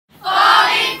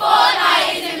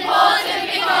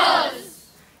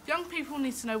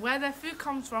need to know where their food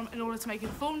comes from in order to make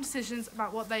informed decisions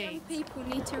about what they eat. Young people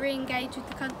need to re-engage with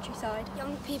the countryside.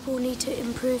 Young people need to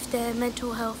improve their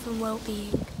mental health and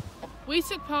well-being. We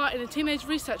took part in a teenage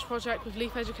research project with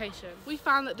Leaf Education. We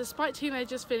found that despite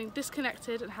teenagers feeling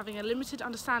disconnected and having a limited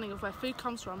understanding of where food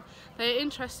comes from, they are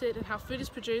interested in how food is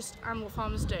produced and what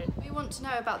farmers do. We want to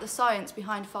know about the science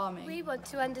behind farming. We want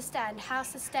to understand how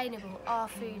sustainable our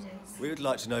food is. We would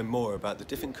like to know more about the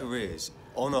different careers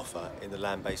on offer in the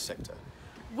land-based sector.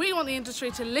 We want the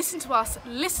industry to listen to us,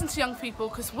 listen to young people,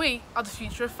 because we are the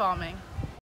future of farming.